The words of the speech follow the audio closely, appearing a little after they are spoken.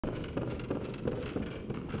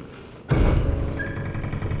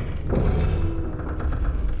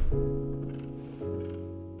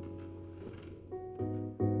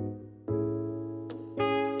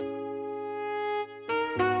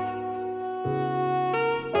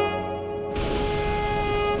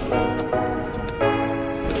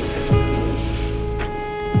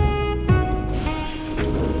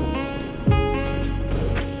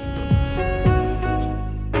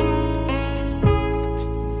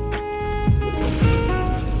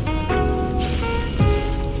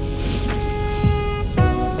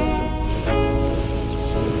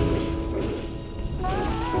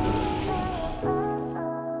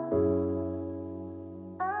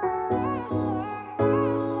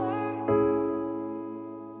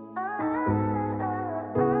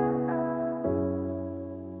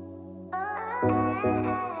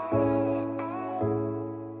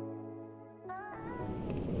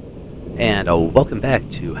And welcome back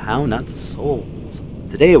to How Not to Souls.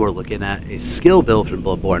 Today we're looking at a skill build from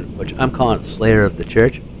Bloodborne, which I'm calling Slayer of the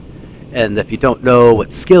Church. And if you don't know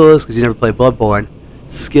what skill is, because you never played Bloodborne,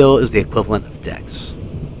 skill is the equivalent of dex.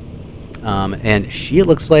 And she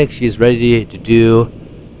looks like she's ready to do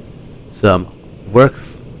some work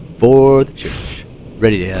for the church.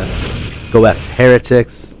 Ready to go after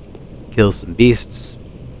heretics, kill some beasts.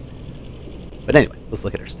 But anyway, let's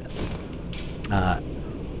look at her stats.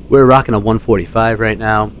 We're rocking a 145 right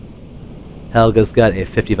now. Helga's got a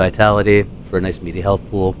 50 vitality for a nice meaty health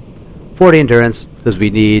pool. 40 endurance, because we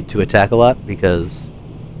need to attack a lot, because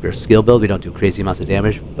for a skill build we don't do crazy amounts of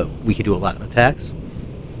damage, but we can do a lot of attacks.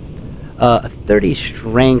 A 30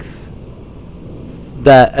 strength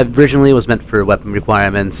that originally was meant for weapon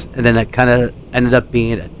requirements, and then it kind of ended up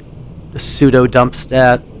being a pseudo dump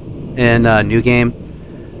stat in New Game.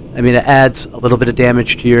 I mean, it adds a little bit of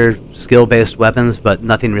damage to your skill-based weapons, but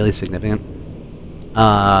nothing really significant.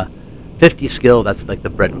 50 skill, that's like the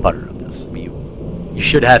bread and butter of this. You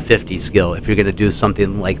should have 50 skill if you're going to do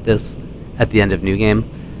something like this at the end of New Game.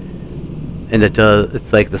 And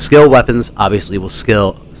it's like the skill weapons obviously will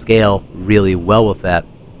scale really well with that.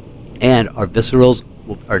 And our viscerals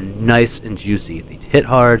are nice and juicy. They hit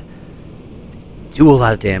hard, they do a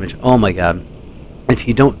lot of damage. Oh my god. If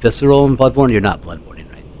you don't visceral in Bloodborne, you're not Bloodborne.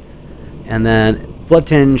 And then Blood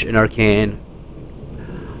Tinge and Arcane.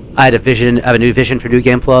 I have a new vision for New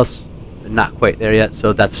Game Plus. Not quite there yet,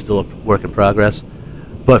 so that's still a work in progress.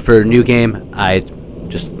 But for New Game, I'd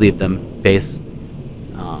just leave them base.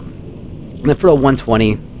 And then for a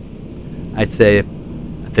 120, I'd say a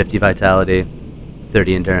 50 vitality,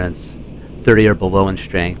 30 endurance, 30 or below in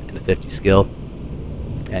strength, and a 50 skill.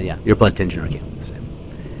 And yeah, your Blood Tinge and Arcane are the same.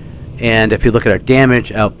 And if you look at our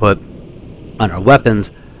damage output on our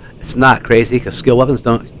weapons, it's not crazy, because skill weapons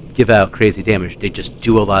don't give out crazy damage. They just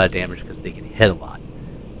do a lot of damage because they can hit a lot.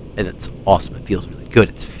 And it's awesome. It feels really good.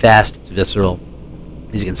 It's fast. It's visceral.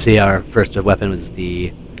 As you can see, our first weapon was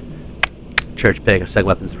the Church Pick. Our second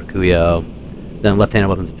weapon is Rakuyo. Then left-handed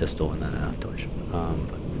weapon's a pistol, and then a torch.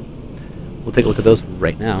 But we'll take a look at those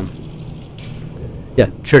right now.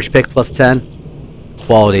 Yeah, Church Pick plus 10.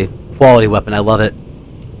 Quality weapon. I love it.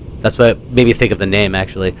 That's what made me think of the name,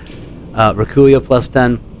 actually. Rakuyo plus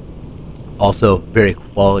 10. Also, very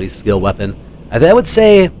quality skill weapon. I would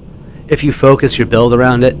say, if you focus your build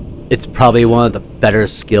around it, it's probably one of the better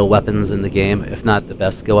skill weapons in the game, if not the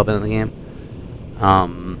best skill weapon in the game.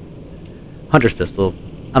 Hunter's Pistol.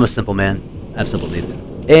 I'm a simple man. I have simple needs.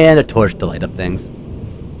 And a torch to light up things.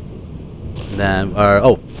 And then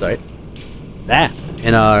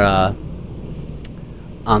in our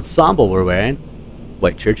ensemble we're wearing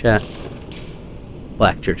white church hat,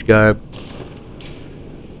 black church garb,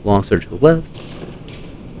 long surgical gloves,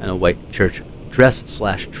 and a white church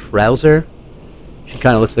dress/trouser. She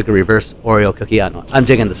kind of looks like a reverse Oreo cookie. I don't know. I'm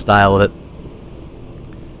digging the style of it.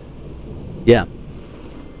 Yeah.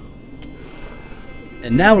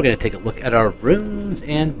 And now we're going to take a look at our runes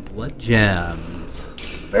and blood gems.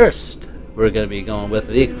 First, we're going to be going with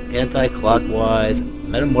the anti-clockwise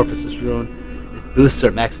Metamorphosis rune. It boosts our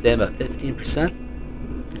max stamina by 15%.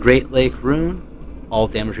 The Great Lake rune, all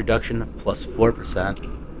damage reduction plus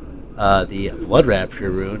 4%. The Blood Rapture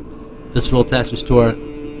rune. Visceral attacks restore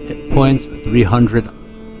hit points 300.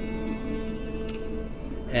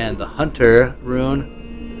 And the Hunter rune,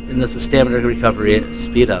 and this is stamina recovery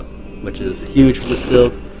speed up, which is huge for this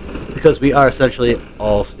build because we are essentially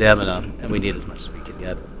all stamina and we need as much as we can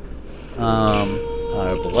get.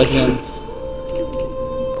 Our blood gems.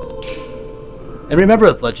 And remember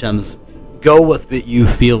with blood gems, go with what you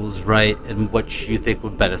feel is right and what you think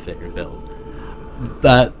would benefit your build.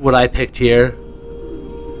 That what I picked here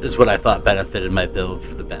is what I thought benefited my build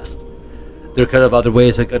for the best. There could have other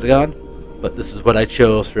ways I could have gone, but this is what I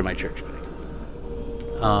chose for my church pick.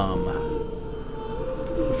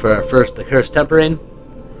 For our first, the Cursed Tempering,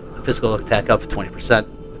 a physical attack up 20%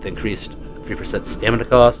 with increased 3% stamina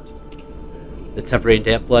cost. The Tempering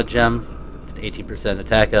Damp Blood Gem with 18%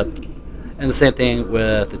 attack up. And the same thing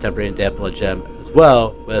with the Tempering Damp Blood Gem as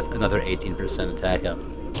well, with another 18% attack up.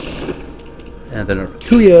 And then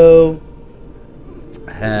Rakuyo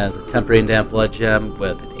has a Tempering Damp Blood Gem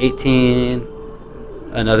with an 18,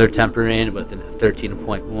 another Tempering with a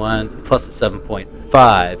 13.1, plus a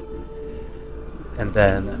 7.5. And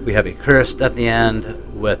then we have a Cursed at the end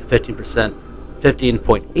with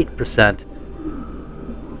 15.8%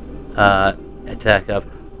 attack up,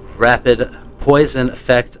 rapid poison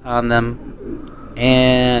effect on them,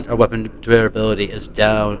 and our weapon durability is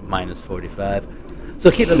down minus 45.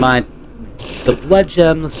 So keep in mind, the blood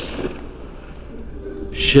gems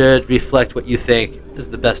should reflect what you think is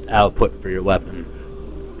the best output for your weapon.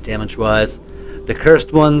 Damage-wise, the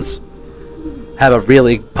cursed ones have a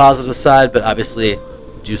really positive side, but obviously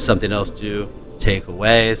do something else to take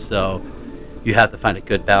away, so you have to find a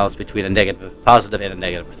good balance between a positive and a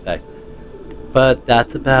negative effect. But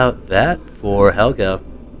that's about that for Helga,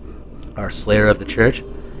 our Slayer of the Church.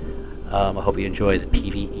 I hope you enjoy the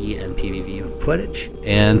PvE and PvP footage,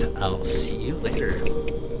 and I'll see you later.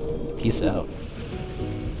 Peace out.